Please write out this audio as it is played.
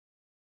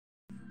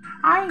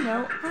I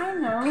know.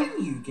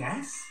 Can you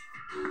guess?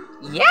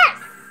 Yes!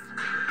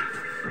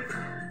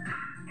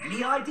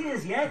 Any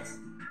ideas yet?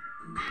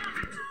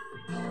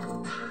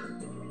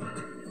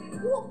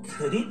 What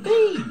could it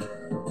be?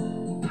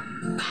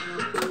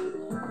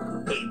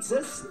 It's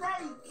a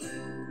snake!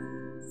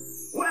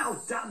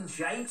 Well done,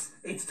 Shapes.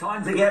 It's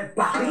time to get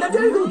back in the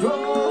doodle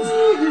drawers!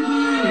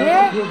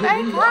 Here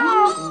they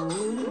come!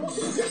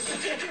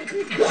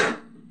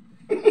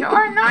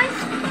 You're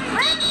nice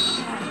friends!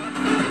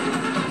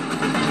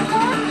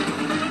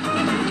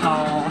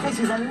 Oh, this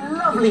is a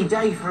lovely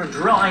day for a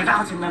drive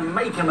out in the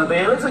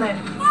Maker-mobile, isn't it?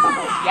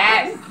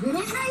 Yes!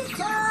 Minute Maid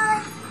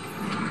time!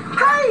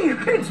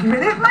 Hey, it's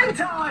Minute Maid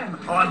time!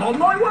 I'm on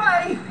my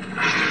way!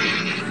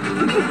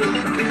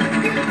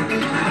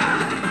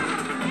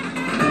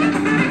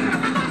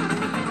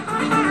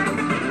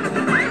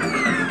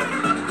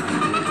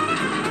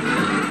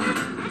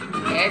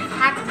 It's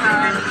hat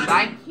time,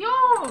 like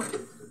yours!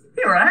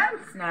 Here I am!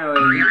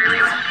 Snowy,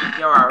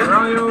 you're a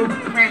royal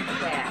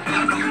princess.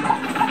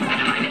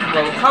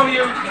 We'll call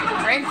you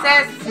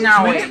Princess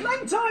Snowy. It's Minute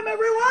Maid time,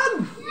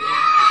 everyone!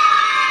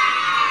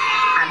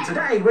 And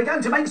today we're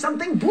going to make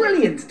something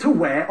brilliant to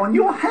wear on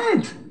your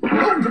head.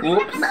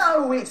 Oops.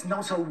 No, it's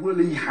not a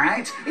woolly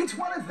hat. It's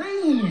one of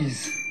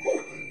these. Oh,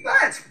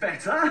 that's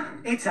better.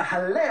 It's a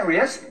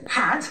hilarious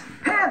hat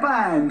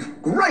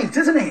hairband. Great,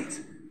 isn't it?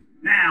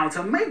 Now,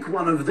 to make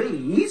one of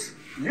these,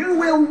 you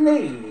will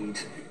need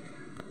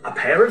a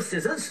pair of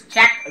scissors.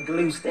 Check. A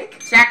glue stick.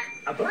 Check.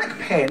 A black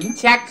pen.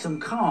 Check. Some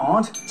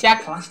card.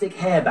 Check. Plastic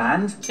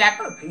hairband. Check.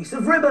 A piece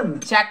of ribbon.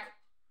 Check.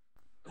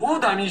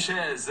 Uda mi się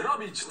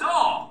zrobić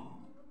to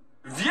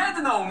w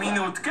 1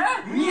 minutkę?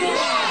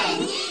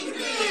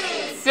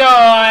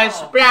 Cóż,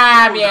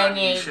 prawie Muszę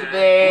być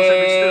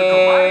tylko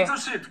nigdy.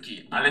 bardzo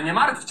szybki, ale nie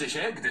martwcie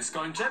się, gdy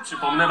skończę,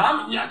 przypomnę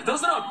wam, jak to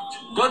zrobić.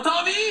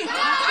 Gotowi?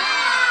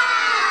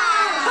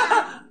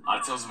 A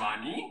co z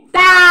wami?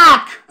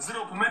 Tak!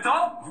 Zróbmy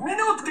to w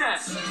minutkę!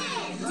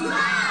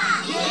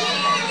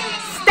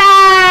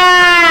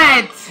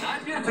 Start!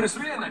 Najpierw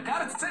rysuję na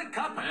kartce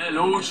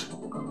kapelusz.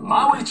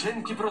 Mały,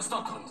 cienki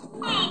prostokąt.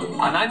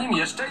 A na nim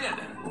jeszcze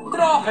jeden.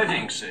 Trochę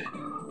większy.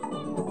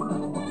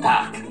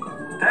 Tak.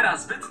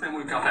 Teraz wytnę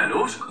mój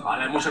kapelusz,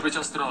 ale muszę być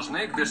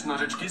ostrożny, gdyż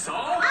nożyczki są...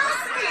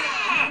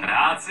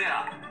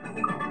 Racja.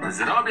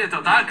 Zrobię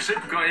to tak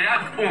szybko,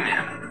 jak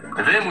umiem.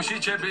 Wy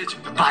musicie być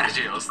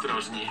bardziej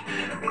ostrożni.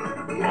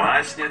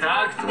 Właśnie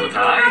tak,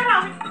 tutaj.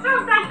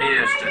 I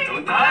jeszcze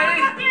tutaj.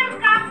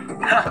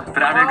 Ha,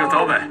 prawie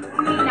gotowe.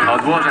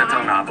 Odłożę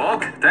to na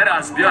bok.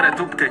 Teraz biorę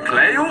tubkę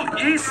kleju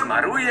i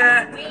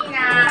smaruję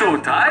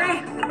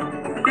tutaj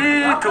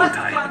i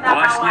tutaj.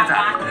 Właśnie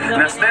tak.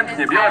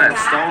 Następnie biorę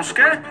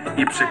wstążkę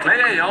i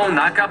przykleję ją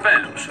na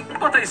kapelusz.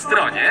 Po tej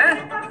stronie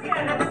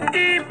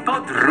i po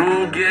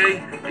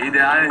drugiej.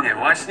 Idealnie,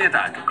 właśnie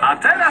tak. A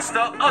teraz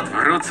to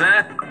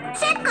odwrócę.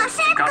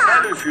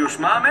 Kapelusz już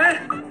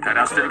mamy.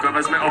 Teraz tylko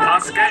wezmę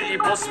opaskę i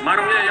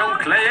posmaruję ją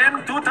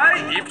klejem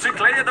tutaj i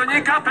przykleję do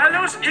niej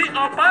kapelusz i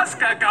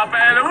opaska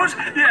kapelusz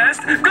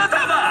jest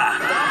gotowa!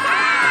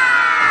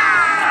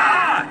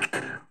 Tak!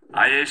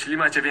 A jeśli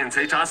macie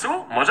więcej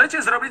czasu,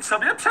 możecie zrobić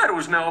sobie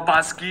przeróżne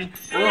opaski.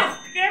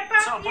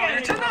 Co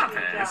powiecie na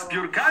te? Z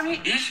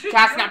piórkami i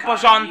świeczkami. Czas na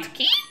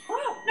porządki?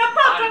 No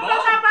po co Albo to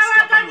z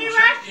zabałagoniłeś?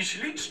 kapeluszem i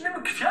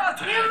ślicznym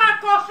kwiatem. Nie ma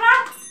kosza?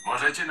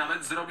 Możecie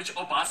nawet zrobić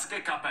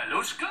opaskę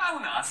kapelusz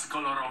klauna z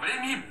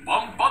kolorowymi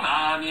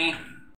bombonami.